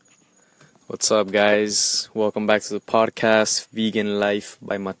What's up, guys? Welcome back to the podcast, Vegan Life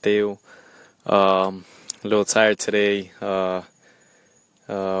by Mateo. A little tired today.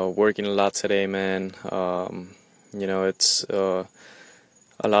 Working a lot today, man. It's a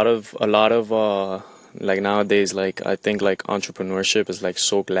lot of like nowadays. Like I think like entrepreneurship is like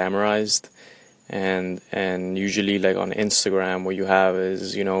so glamorized, and usually like on Instagram, what you have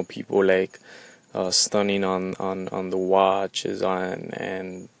is people like stunning on the watches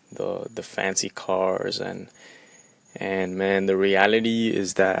and the fancy cars and man, the reality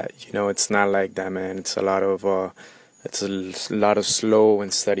is that it's not like that, man. It's a lot of slow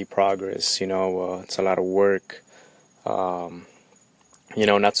and steady progress. It's a lot of work. um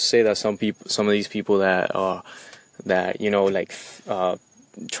Not to say that some of these people that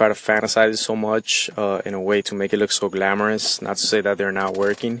try to fantasize it so much in a way to make it look so glamorous, not to say that they're not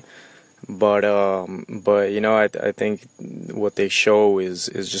working, but I think what they show is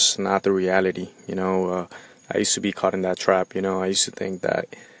just not the reality. I used to be caught in that trap. I used to think that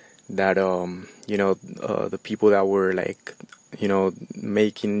the people that were like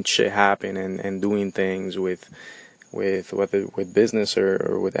making shit happen and doing things with whether with business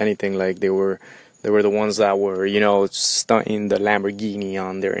or with anything, like they were the ones that were stunting the Lamborghini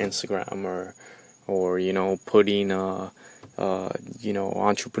on their Instagram, or putting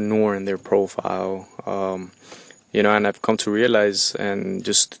entrepreneur in their profile. And I've come to realize, and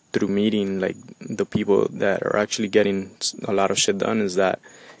just through meeting like the people that are actually getting a lot of shit done, is that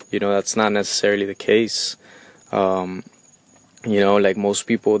that's not necessarily the case. um like most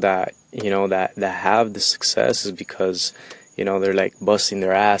people that have the success is because they're like busting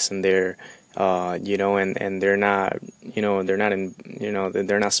their ass, and and they're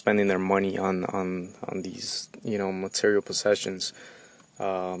not spending their money on these material possessions,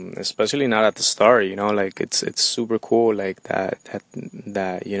 especially not at the start. Like it's super cool, like that if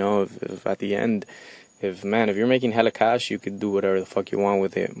at the end, if you're making hella cash, you could do whatever the fuck you want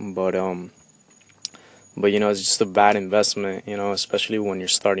with it. But it's just a bad investment, especially when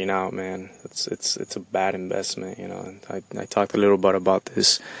you're starting out, man. It's a bad investment. And I talked a little bit about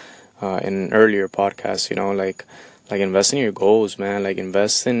this in an earlier podcast. Like invest in your goals, man. Like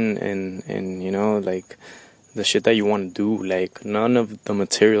invest in like the shit that you want to do. Like none of the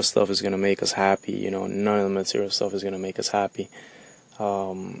material stuff is gonna make us happy. None of the material stuff is gonna make us happy.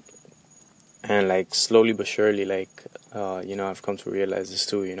 Um, and like slowly but surely, like I've come to realize this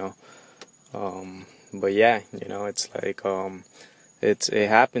too. But yeah, it's like it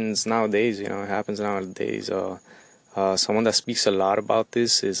happens nowadays. It happens nowadays. Someone that speaks a lot about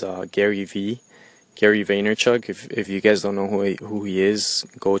this is Gary Vaynerchuk. If you guys don't know who he is,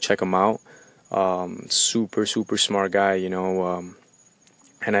 go check him out. Super super smart guy. And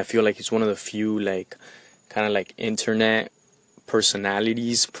I feel like he's one of the few like kind of like internet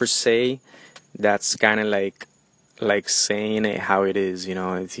personalities per se that's kind of like saying it how it is.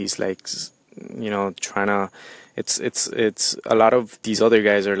 He's like trying to. It's a lot of these other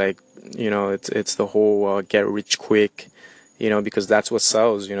guys are like, it's the whole get rich quick, because that's what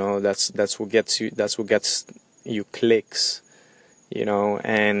sells. That's what gets you clicks.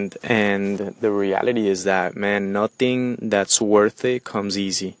 And the reality is that, man, nothing that's worth it comes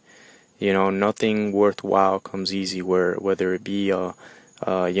easy. Nothing worthwhile comes easy, whether it be in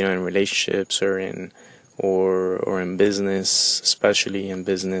relationships or in business, especially in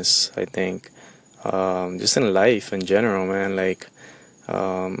business. I think just in life in general, man. Like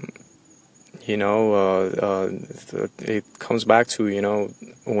um, it comes back to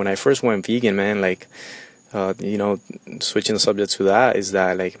when I first went vegan, man. Like uh, you know, switching the subject to that, is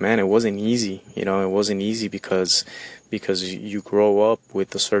that, like, man, it wasn't easy. It wasn't easy because you grow up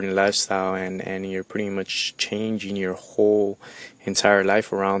with a certain lifestyle, and you're pretty much changing your whole entire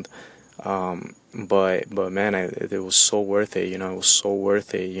life around. But man, it was so worth it. It was so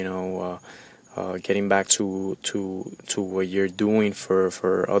worth it. Getting back to what you're doing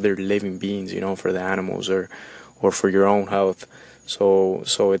for other living beings. For the animals, or for your own health. So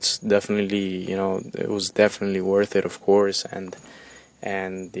it's definitely, it was definitely worth it, of course. And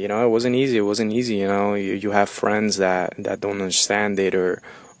it wasn't easy. It wasn't easy. You have friends that don't understand it, or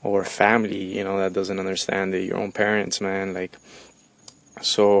family, that doesn't understand it. Your own parents, man. Like,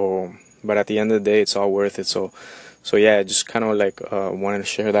 so, but at the end of the day, it's all worth it. So yeah, just kind of like wanted to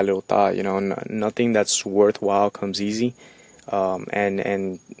share that little thought. Nothing that's worthwhile comes easy.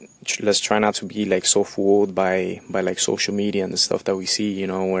 And let's try not to be like so fooled by like social media and the stuff that we see.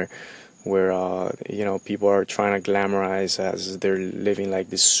 Where people are trying to glamorize as they're living like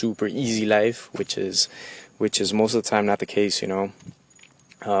this super easy life, which is most of the time not the case.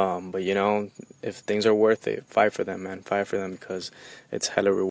 But if things are worth it, fight for them, man. Fight for them, because it's hella rewarding.